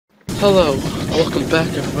Hello, welcome back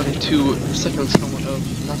everybody to the second installment of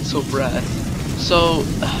Not So Brad. So,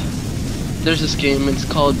 there's this game, and it's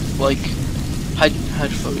called, like,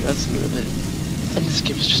 Hydrophobia, that's the name of it. And this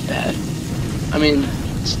game is just bad. I mean,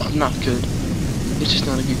 it's not good. It's just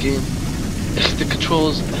not a good game. The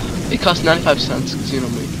controls, it costs 95 cents, because, you know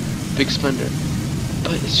me, big spender.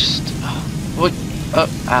 But it's just,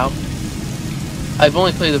 ow. I've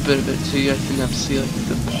only played a bit of it, so you guys didn't have to see, like,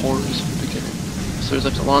 the horrors from the beginning. So there's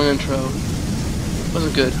like a long intro.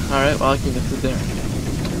 Wasn't good. Alright, well I can get through there.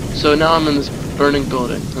 So now I'm in this burning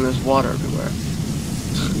building and there's water everywhere.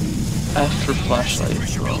 After flashlight.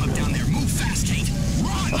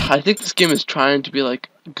 I think this game is trying to be like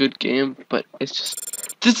a good game, but it's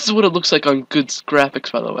just, this is what it looks like on good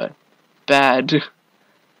graphics, by the way. Bad.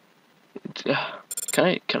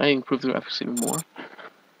 Can I improve the graphics even more?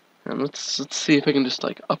 And let's see if I can just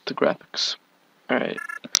like up the graphics. Alright.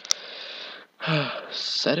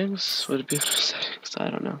 Settings? Would it be settings?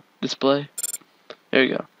 I don't know. Display? There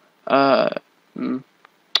you go.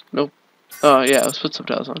 Nope. Oh yeah, let's put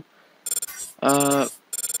subtitles on.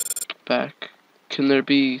 Back. Can there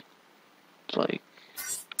be, like,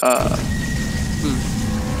 nope,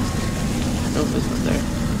 it's not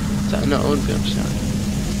there. No, it wouldn't be understanding.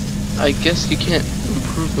 I guess you can't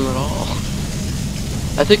improve them at all.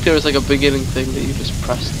 I think there was like a beginning thing that you just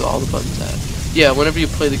press all the buttons at. Yeah, whenever you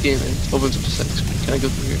play the game, it opens up the settings screen. Can I go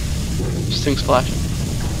through here? This thing's flashing.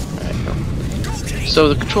 Alright, no. So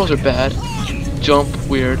the controls are bad. Jump,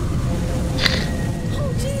 weird.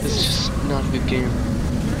 This is just not a good game.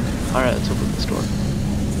 Alright, let's open this door.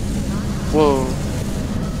 Whoa.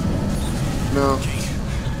 No.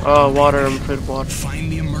 Oh, water, I'm afraid of water. Find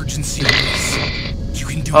the emergency.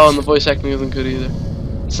 Oh, and the voice acting isn't good either.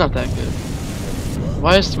 It's not that good.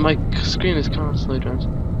 Why is my screen is constantly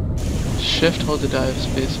transferring? Shift, hold to dive,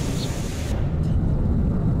 space.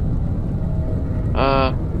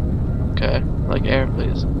 Okay. Like air,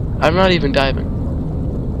 please. I'm not even diving.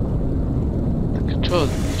 The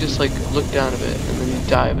controls, you just like look down a bit and then you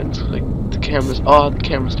dive and it's like the camera's, the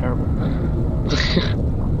camera's terrible.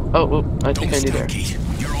 Oh, I think I need air.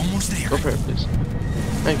 You're almost there. Go for it, please.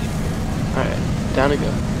 Thank you. Alright, down I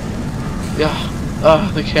go. Yeah.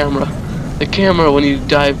 The camera. The camera when you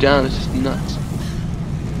dive down is just nuts.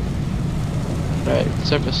 Alright,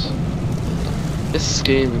 surface. This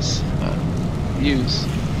game is, use.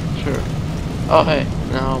 Sure. Oh, hey,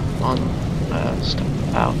 now I'm on, stuff.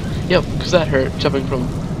 Ow. Yep, because that hurt, jumping from,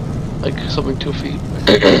 like, something 2 feet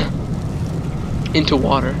into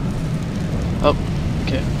water. Oh,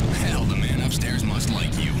 okay. Hell, the man upstairs must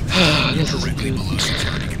like you. This is good.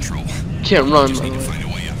 Can't run, by the way.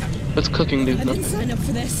 What's cooking, dude? I didn't sign up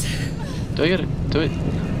for this. Do I get it? Do it.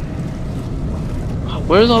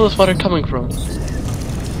 Where's all this water coming from?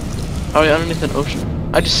 Are we underneath an ocean?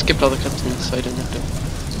 I just skipped all the cutscenes so I didn't have to.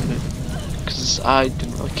 Because I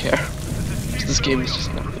didn't really care. This game is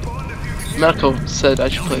just not good. Medical said I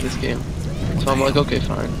should play this game. So I'm like, okay,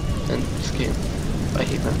 fine. And this game. I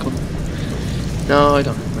hate Medical. No, I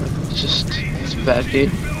don't hate Medical. It's just, it's a bad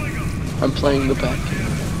game. I'm playing the bad game.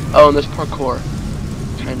 Oh, and there's parkour.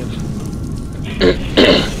 Kind of.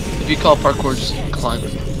 If you call parkour just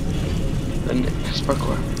climbing. Then it's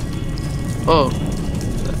parkour. Oh.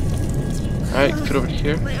 Alright, get over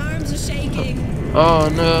here. My arms are shaking. Oh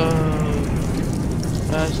no.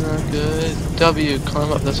 That's not good. W,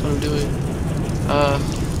 climb up, that's what I'm doing.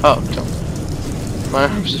 Oh, jump. My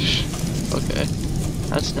arms are okay.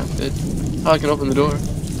 That's not good. Oh, I can open the door.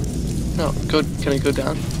 No, can I go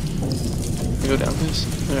down? Can I go down, please?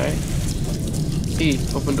 Alright. E,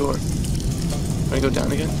 open door. Can I go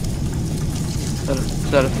down again?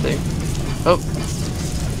 Is that a thing? Oh.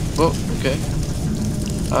 Whoa, okay.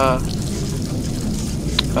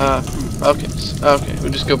 Okay,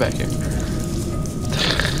 we'll just go back here.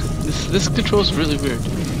 This control's really weird.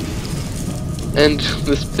 And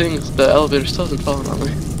this thing, the elevator still hasn't fallen on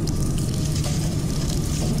me.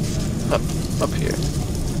 Up here.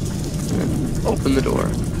 And then open the door.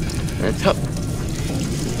 And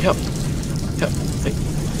Yep.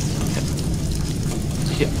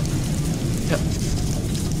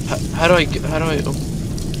 How do I get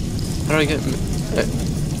in?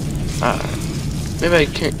 Maybe I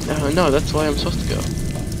can't. No, that's why I'm supposed to go.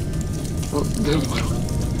 Well, then what?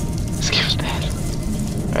 This game's bad.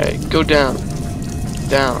 Alright, go down.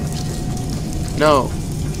 Down. No.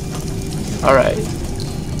 Alright.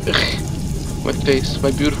 My face,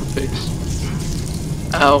 my beautiful face.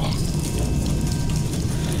 Ow.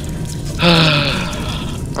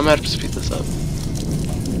 I'm gonna have to speed this up.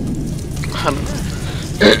 I don't know.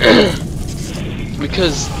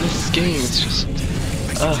 Because this game is just,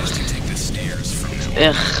 ugh.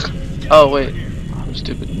 Oh wait, I'm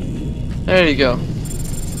stupid. There you go.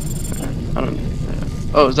 I don't.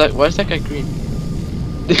 Oh, is that? Why is that guy green?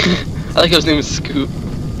 I like how his name is Scoop.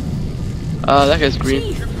 That guy's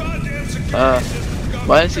green.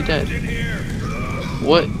 Why is he dead?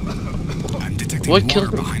 What? I'm detecting What water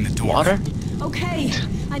killed behind the him? door. Water? Okay,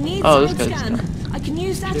 I need Oh, this sound guy's scan. done. I can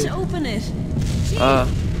use that Okay. to open it. Gee,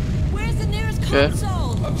 where's the nearest okay.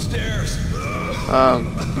 console? Upstairs.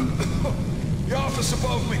 The office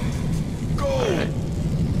above me. Go. Alright.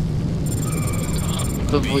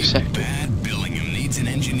 The voice actor. Bad Billingham needs an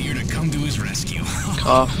engineer to come to his rescue.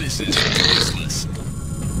 Cough. This is priceless.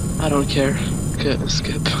 I don't care. Okay,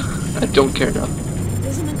 skip. I don't care now.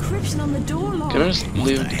 There's an encryption on the door lock. Can I just What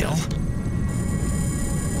leave the him to hell? death?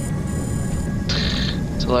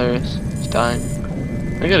 It's hilarious. He's dying.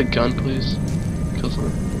 Can I get a gun, please? Kill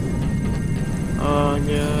someone. Oh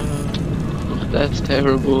no. That's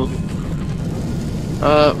terrible.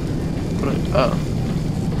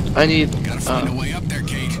 I need. Gotta find a way up there,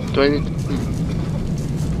 Kate. Do I need?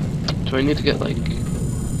 Do I need to get like?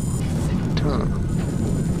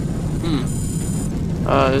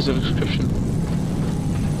 There's a description.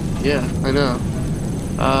 Yeah, I know.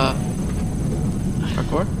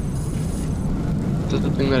 Parkour? Is that the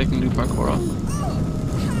thing that I can do parkour on?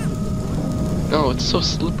 No, it's so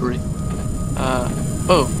slippery.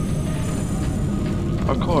 Oh.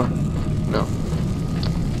 Parkour. No.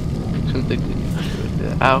 Couldn't think.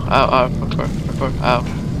 Ow, ow, ow, parkour, parkour, ow,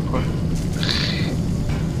 parkour.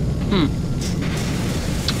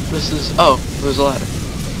 This is. Oh, there's a ladder.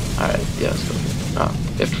 Alright, yeah, let's go. Oh,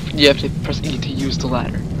 you have to press E to use the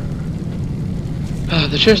ladder.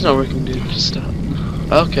 The chair's not working, dude. Just stop.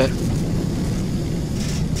 Okay.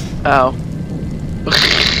 Ow.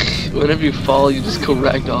 Whenever you fall, you just go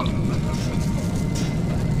ragdoll.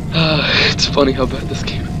 It's funny how bad this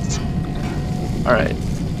game is. Alright.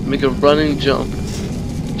 Make a running jump.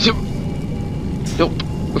 Nope.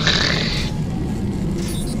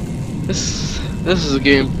 This is a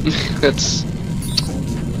game that's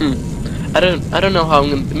I don't know how I'm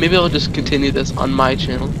gonna. Maybe I'll just continue this on my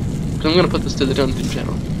channel. Cause I'm gonna put this to the Dungeonteam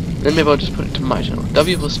channel. Then maybe I'll just put it to my channel.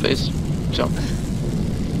 W plus space jump.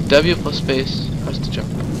 W plus space has to jump.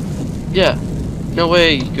 Yeah. No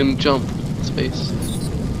way you can jump space.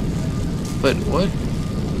 But what?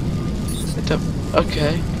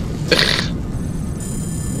 Okay.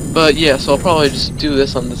 But yeah, so I'll probably just do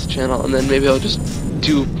this on this channel, and then maybe I'll just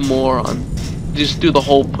do more on. Just do the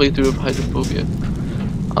whole playthrough of Hydrophobia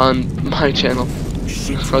on my channel.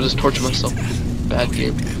 I'll just torture myself. Bad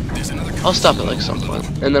game. I'll stop at like some point,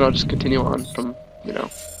 and then I'll just continue on from, you know,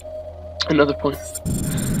 another point.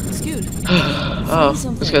 Scoot. Oh,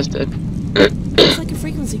 this guy's dead. It's like a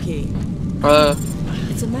frequency key.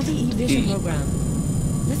 It's a Navi E-Vision program.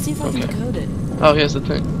 Let's see if I can decode it. Oh, here's the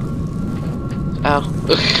thing. Ow.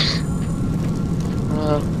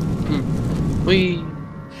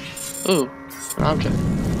 Ooh, an object.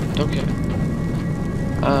 Don't care.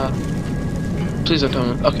 Please don't tell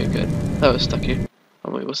me. Okay, good. That was stuck here.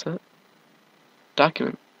 Oh wait, what's that?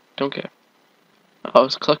 Document. Don't care. Oh,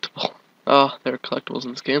 it's collectible. Oh, there are collectibles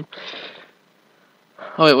in this game.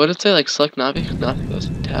 Oh wait, what did it say? Like select Navi? Navi goes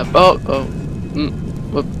tab. Oh.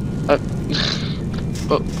 Whoop.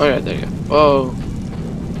 Oh, alright, there you go. Whoa.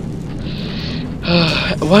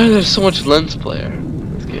 Why is there so much lens flare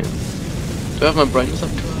in this game? Do I have my brightness up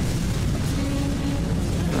too high?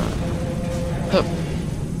 Up.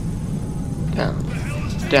 Down.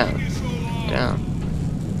 Down. Down.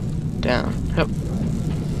 Down. Up.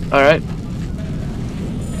 Alright.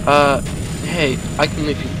 Hey, I can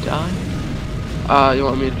make you die? You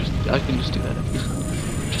want me to just, I can just do that.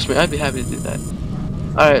 Trust me, I'd be happy to do that.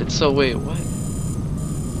 Alright, so wait, what?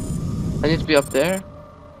 I need to be up there?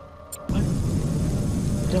 What? I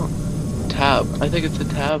don't. Tab. I think it's a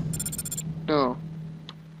tab. No.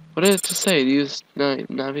 What did it just say? To use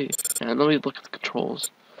Navi. Yeah, let me look at the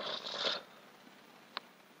controls.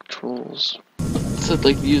 Controls. It said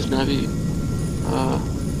like use Navi.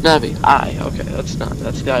 Navi. I. Okay, that's not.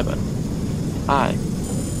 That's the I button.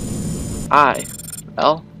 I.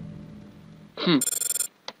 L.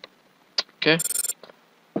 Okay.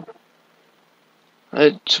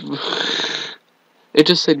 It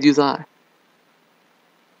just said use I.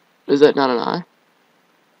 Is that not an I?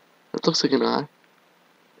 It looks like an I.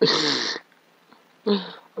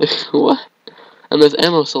 What? And there's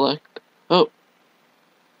ammo select. Oh.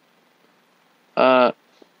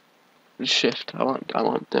 Shift. I want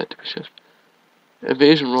that to be shift.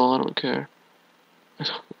 Evasion roll. I don't care. I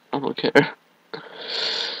don't care.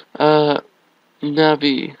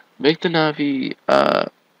 Navi. Make the Navi.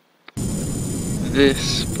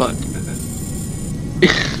 This button.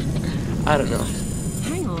 I don't know.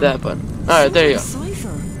 Hang on. That button. Alright, there you go.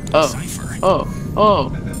 Cipher. Oh. Cipher. Oh. Oh.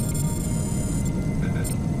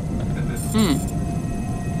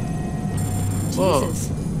 Whoa. Jesus.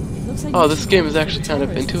 It looks like Oh, you this should game hold is it for actually the kind of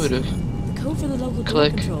terrorists. intuitive. The code for the local door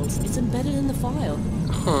Click. controls. It's embedded in the file.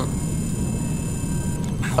 Huh.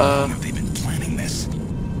 How long have they been planning this?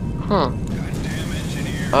 Huh. Goddamn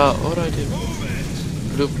engineer. What do I do? Move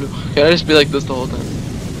it. Blue, blue. Can I just be like this the whole time?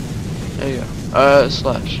 There you go.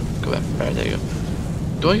 Slash. Go back. Alright, there you go.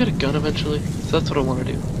 Do I get a gun eventually? So that's what I want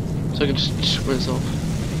to do. So I can just shoot myself.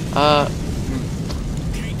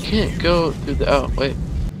 Can't go through the. Oh, wait.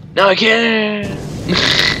 No, I can!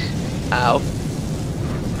 Ow.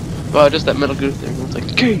 Oh, just that Metal Gear thing. It's like,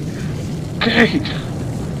 okay! Okay!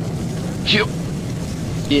 Yep!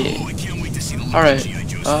 Yeah. Oh, I can't wait to see the look Alright, on G.I.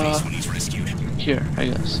 Joe's face when he's rescued. Here, I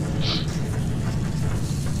guess.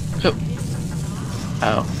 Yep.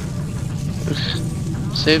 Ow.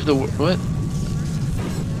 Save the what?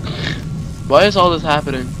 Why is all this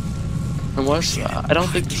happening? And what's I don't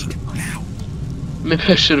think this, Now. maybe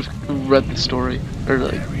I should have read the story or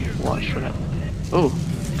like watched what happened. Oh,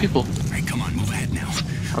 people. Alright, come on, move ahead now.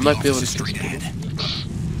 I might be able to Officer's straight kill ahead.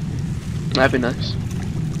 That'd be nice.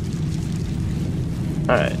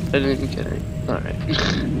 Alright, I didn't even get any. Alright.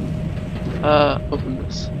 Open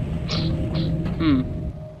this.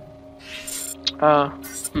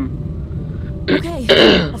 Okay,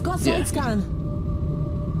 I've got side Yeah. scan.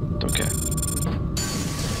 Don't care.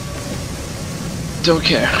 Don't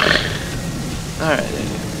care. Alright, there you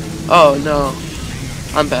go. Oh no.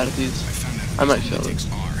 I'm bad at these. I might fail this.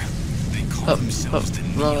 They call themselves the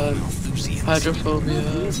run. Neo-Malthusians. Hydrophobia.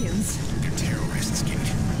 Malthusians. They're terrorists, kid.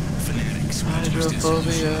 Fanatics.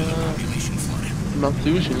 Hydrophobia. Population flood.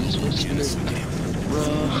 Malthusians. What's the name?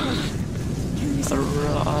 Run.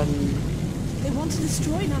 They want to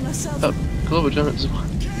destroy Nana South. Global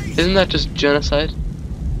genocide. Isn't that just genocide?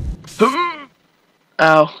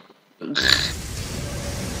 Ow.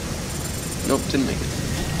 Nope, didn't make it.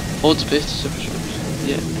 Hold space to switch.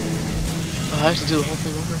 Yeah. Oh, I have to do the whole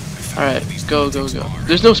thing over? Alright, go, go, go.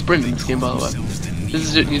 There's no sprint in this game, by the way. This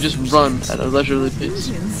is it, you just run at a leisurely pace.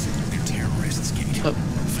 Malthusians. They're terrorists, kid. Up.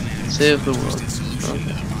 Fanatics. Save the world. Solution to Okay.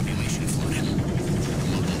 the population flood.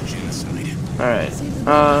 Global genocide. Alright.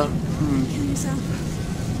 Kill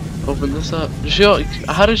yourself. Open this up.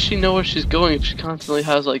 How does she know where she's going if she constantly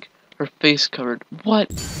has, like, her face covered? What?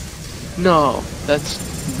 No. That's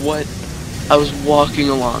what I was walking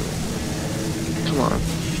along. Come on.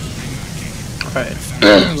 Alright.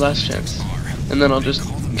 Last chance. And then I'll just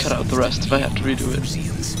cut out the rest if I have to redo it.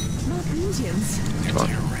 Malthusians. Come on.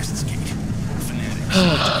 Terrorists, kid.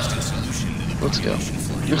 Fanatics. Solution to the Let's go. population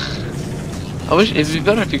flood. I wish it'd be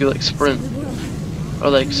better if you could, like, sprint. They will. Or,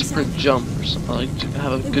 like, sprint jump or something. Like,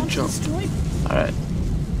 have a They good want to jump. destroy. Alright.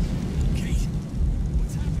 Kate,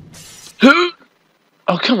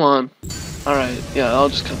 Oh, come on. Alright, yeah, I'll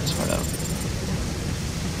just cut this part out.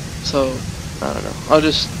 So, I don't know. I'll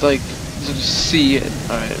just, like, just see it.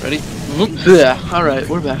 Alright, ready? Yeah, alright,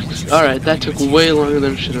 we're back. Alright, that took way longer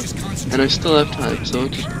than it should have. And I still have time, so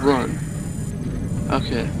just run.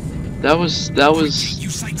 Okay. That was you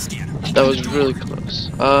sight scan. really close.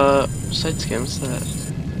 Sight scan, what's that?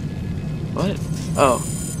 What? Oh.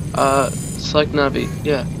 Select Navi.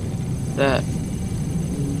 Yeah. That.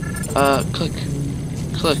 Click.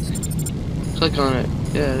 Click on it.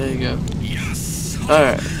 Yeah, there you go. Yes.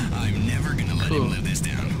 Alright. I'm never gonna let Cool. him live this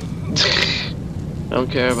down. I don't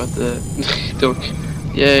care about the. Don't.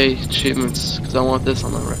 Yay, achievements, because I want this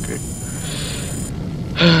on my record.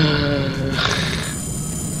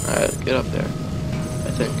 Alright, get up there.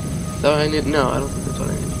 I think. Is that what I need? No, I don't think that's what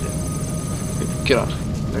I need to do. Get off.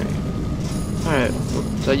 There you go. Alright,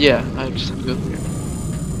 so yeah, I just have to go through here.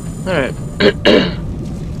 Alright.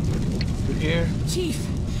 Through here. Chief,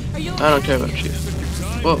 are you I don't care about Chief.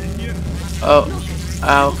 Whoa. Oh.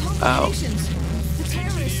 Ow. Ow. The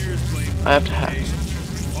terrorists. I have to hack.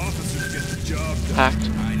 Officers get the job done. Hacked.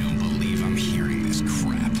 I don't believe I'm hearing this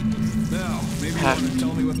crap. Now, maybe you Hack. want to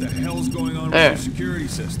tell me what the hell's going on There. with the security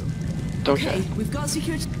system. Don't Okay, care. we've got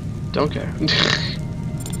security. Don't care.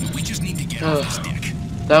 We just need to get off this deck.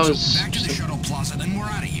 That So was back to the just shuttle plaza, then we're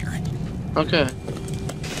out of here. okay.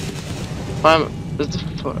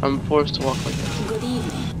 I'm forced to walk like that. Good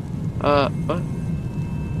evening. What?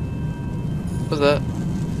 What's that?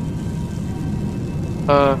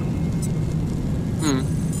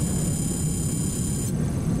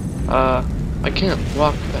 I can't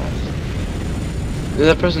walk fast.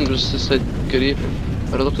 That person just said good evening,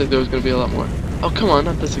 but it looked like there was gonna be a lot more. Oh, come on,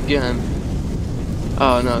 not this again.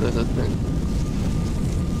 Oh, no, there's a thing.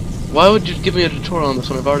 Why would you give me a tutorial on this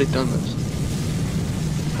when I've already done this?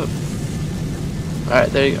 Alright,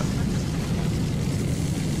 there you go.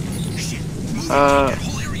 Shit. That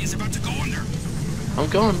whole area's about to go under. I'm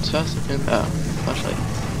going as fast as I can. Oh, flashlight.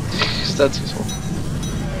 That's useful.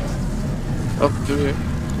 Oh, through here.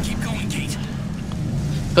 Keep going, Kate.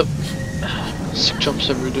 Oh. Sick jumps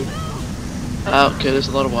everywhere, dude. Okay, there's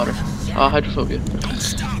a lot of water. Hydrophobia. Don't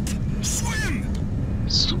stop. Swim.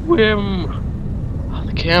 Swim! Oh,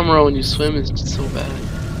 the camera when you swim is just so bad.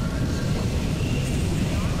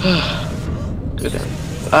 Good day.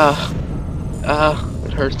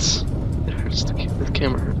 It hurts. It hurts. The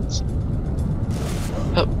camera hurts.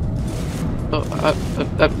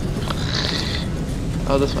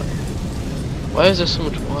 Oh, this way. Why is there so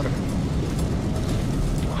much water?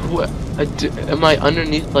 What? Am I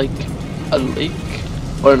underneath like a lake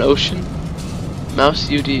or an ocean? Mouse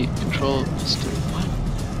UD control. What?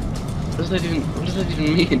 What does that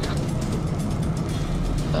even mean?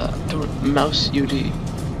 Mouse UD.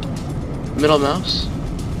 Middle mouse?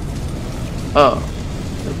 Oh.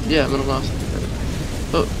 Yeah, middle mouse.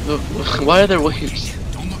 Why are there waves?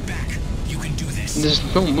 Don't look back. You can do this. There's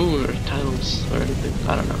no moon or tiles or anything.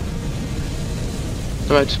 I don't know.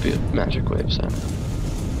 There might just be a magic wave sound.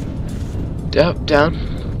 Down.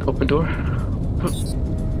 Open door.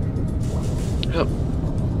 Up.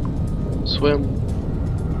 Swim.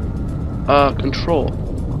 Control.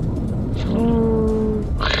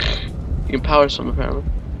 You can power swim apparently.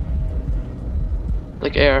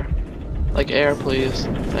 Like air. Like air, please.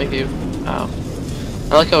 Thank you. Ow.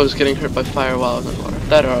 I like how I was getting hurt by fire while I was in water.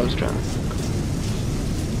 That or I was drowning.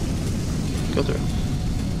 Go through.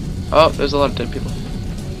 Oh, there's a lot of dead people.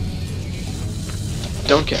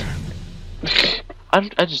 Don't care.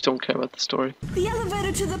 I just don't care about the story. The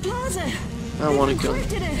elevator to the plaza. I don't want to go.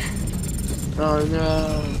 Oh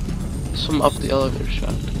no. Swim up the elevator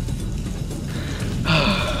shaft.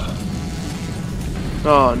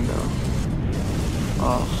 Oh no.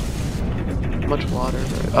 Oh. Much water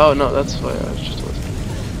there. Oh no, that's why I was just listening.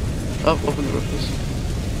 Oh, open the door, please.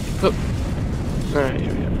 Oh. Alright,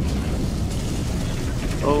 here we go.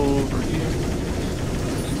 Over here.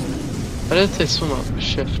 I didn't say swim up,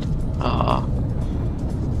 shift.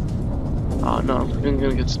 Oh no, I'm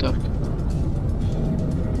gonna get stuck.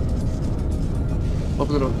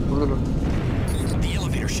 Open the door, open the door. The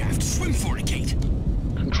elevator shaft. Swim for it, Kate.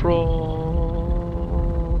 Control.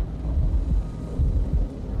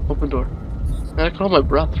 Open door. Man, I could hold my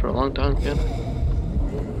breath for a long time, can't I?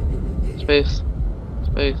 Space.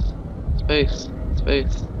 Space. Space.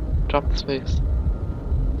 Space. Drop the space.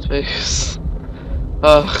 Space.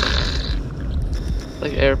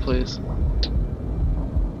 Like air, please.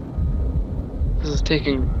 This is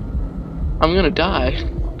taking... I'm gonna die.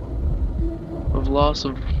 Of loss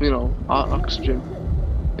of, you know, oxygen.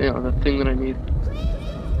 You know, the thing that I need.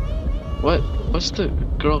 What? What's the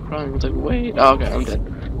girl crying? It's like, wait. Oh, okay, I'm dead.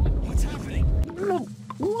 What's happening?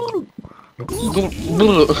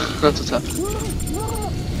 That's what's happening.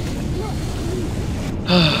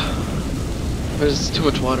 There's too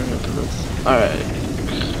much water in it for this. Alright.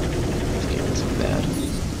 This game is so bad.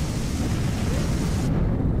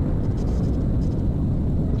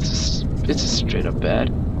 It's just straight up bad.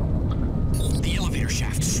 The elevator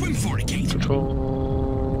shaft. Swim for it, Kate. Control.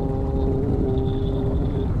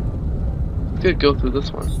 Could go through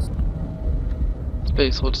this one.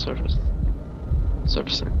 Space, hold surface.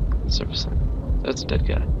 Surfacing. Surfacing. That's a dead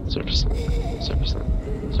guy. Surfacing. Surfacing.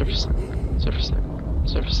 Surfacing. Surfacing.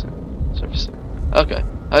 Surfacing. Surfacing. Okay.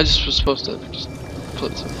 I just was supposed to just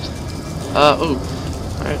flip surface. Oh.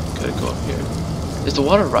 Alright, gotta go up here. Is the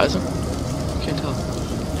water rising? I can't tell.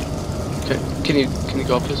 Okay, can you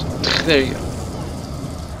go up this? There you go.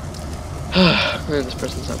 Man, this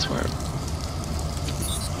person's not smart.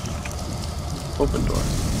 Open door.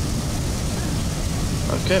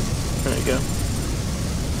 Okay, there you go.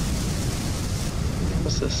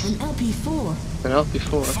 What's this? An LP4. An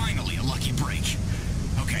LP4. Finally, a lucky break.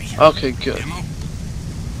 Okay. Okay, good. Ammo?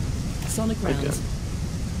 Sonic Very good. rounds.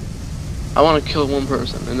 I want to kill one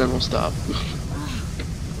person and then we'll stop.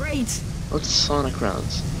 Great. What's Sonic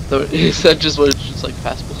rounds? Is that just what it's just like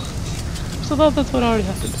fastball? So that's what already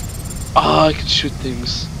happened. Oh, I can shoot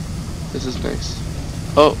things. This is nice.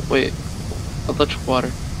 Oh, wait. Electric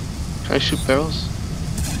water. Can I shoot barrels?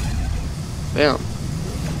 Bam.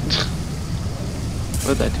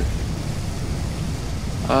 What did that do?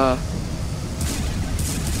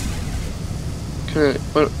 Can I,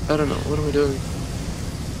 what, I don't know, what am I doing?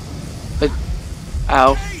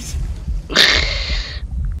 Ow.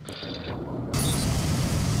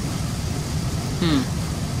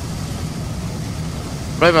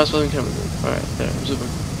 Right mouse button, camera move. Alright, there, I'm zooming.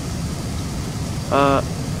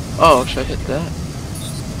 Oh, should I hit that?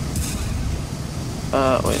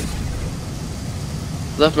 Wait.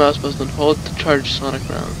 Left mouse button, hold to charge sonic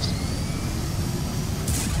rounds.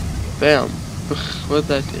 Bam. What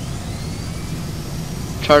did that do?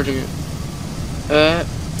 Charging it.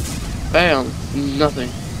 Bam.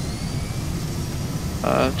 Nothing.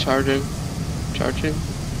 Charging.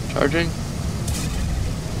 Charging.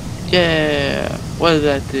 Yeah. What did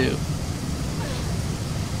that do?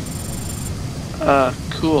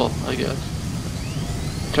 Cool, I guess.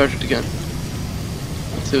 Charge it again.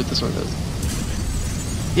 Let's see what this one does.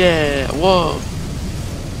 Yeah, whoa!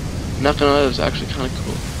 Not gonna lie, that was actually kinda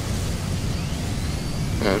cool.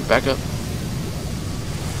 And back up.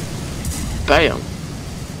 Bam!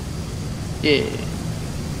 Yeah.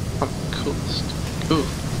 I'm the coolest. Ooh.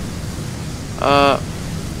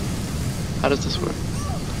 How does this work?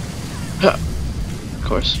 Huh. Of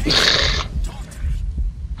course.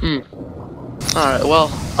 Alright, well,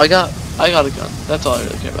 I got a gun. That's all I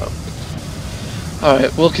really care about.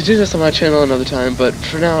 Alright, we'll continue this on my channel another time, but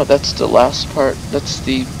for now, that's the last part. That's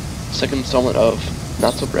the second installment of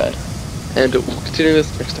Not So Bread. And we'll continue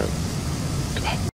this next time. Goodbye.